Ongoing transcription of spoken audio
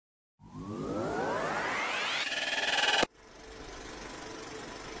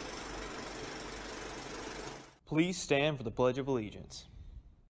Please stand for the Pledge of Allegiance.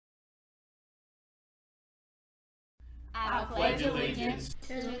 I pledge allegiance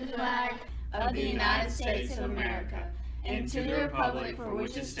to the flag of the United States of America and to the republic for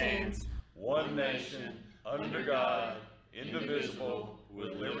which it stands, one nation, under God, indivisible,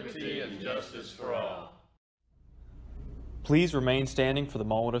 with liberty and justice for all. Please remain standing for the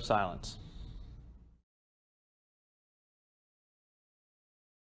moment of silence.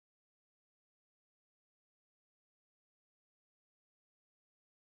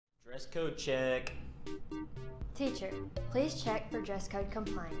 Dress code check. Teacher, please check for dress code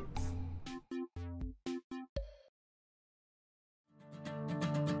compliance.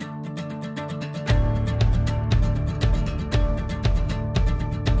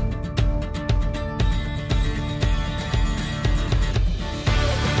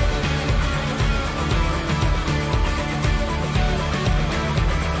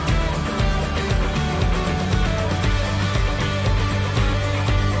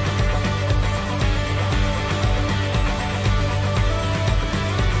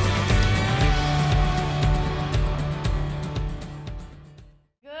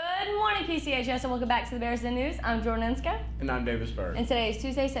 PCHS and welcome back to the Bears Den News. I'm Jordan Enska. And I'm Davis Bird. And today is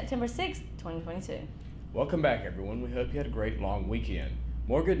Tuesday, September 6th, 2022. Welcome back, everyone. We hope you had a great long weekend.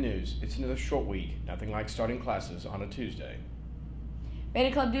 More good news. It's another short week. Nothing like starting classes on a Tuesday.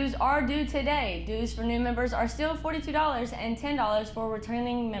 Beta Club dues are due today. Dues for new members are still $42 and $10 for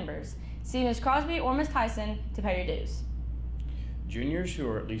returning members. See Ms. Crosby or Ms. Tyson to pay your dues. Juniors who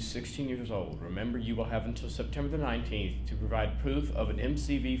are at least 16 years old, remember you will have until September the 19th to provide proof of an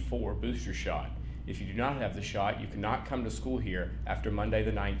MCV4 booster shot. If you do not have the shot, you cannot come to school here after Monday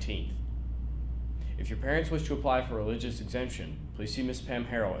the 19th. If your parents wish to apply for a religious exemption, please see Ms. Pam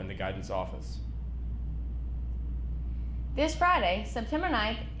Harrell in the guidance office. This Friday, September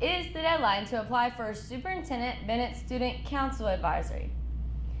 9th, is the deadline to apply for Superintendent Bennett Student Council Advisory.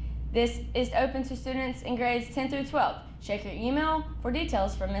 This is open to students in grades 10 through 12. Check your email for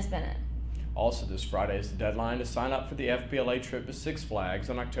details from Ms. Bennett. Also this Friday is the deadline to sign up for the FBLA trip to Six Flags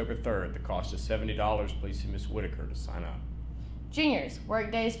on October 3rd. The cost is $70. Please see Ms. Whitaker to sign up. Juniors,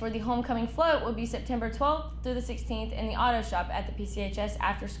 work days for the homecoming float will be September 12th through the 16th in the auto shop at the PCHS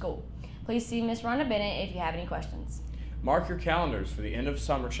after school. Please see Ms. Rhonda Bennett if you have any questions. Mark your calendars for the end of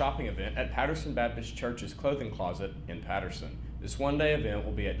summer shopping event at Patterson Baptist Church's Clothing Closet in Patterson. This one-day event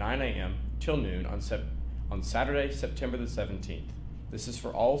will be at 9 a.m. till noon on Saturday, September the 17th. This is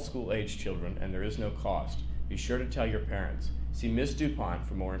for all school-age children and there is no cost. Be sure to tell your parents. See Ms. DuPont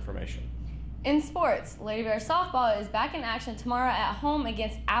for more information. In sports, Lady Bears softball is back in action tomorrow at home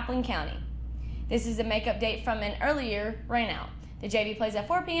against Appling County. This is a makeup date from an earlier rainout. The JV plays at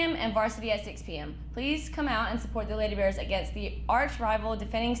 4 p.m. and varsity at 6 p.m. Please come out and support the Lady Bears against the arch-rival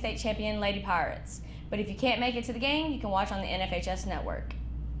defending state champion Lady Pirates. But if you can't make it to the game, you can watch on the NFHS network.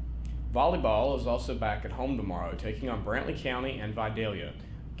 Volleyball is also back at home tomorrow, taking on Brantley County and Vidalia.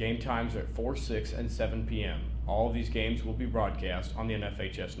 Game times are at 4, 6, and 7 p.m. All of these games will be broadcast on the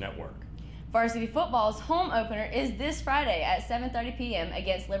NFHS network. Varsity football's home opener is this Friday at 7:30 p.m.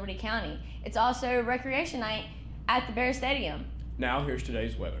 against Liberty County. It's also recreation night at the Bear Stadium. Now here's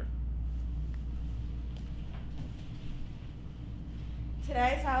today's weather.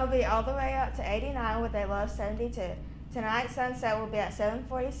 Today's high will be all the way up to 89 with a low of 72. Tonight's sunset will be at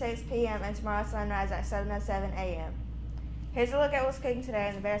 7:46 p.m. and tomorrow's sunrise at 7:07 a.m. Here's a look at what's cooking today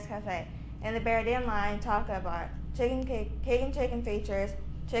in the Bears Cafe. In the Bear Den line, taco bar, chicken features,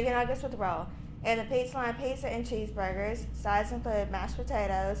 chicken nuggets with roll. In the pizza line, pizza and cheeseburgers. Sides include mashed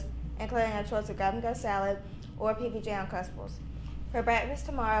potatoes, including a choice of grab-and-go salad or PB Jam Uncrustables. For breakfast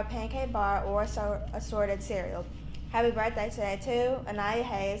tomorrow, pancake bar or assorted cereal. Happy birthday today to Anaya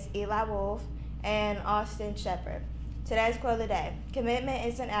Hayes, Eli Wolf, and Austin Shepard. Today's quote of the day: commitment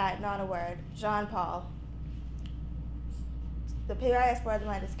is an act, not a word. Jean Paul. The PYS word of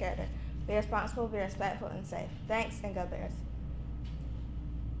my character. Be responsible, be respectful, and safe. Thanks, and go Bears.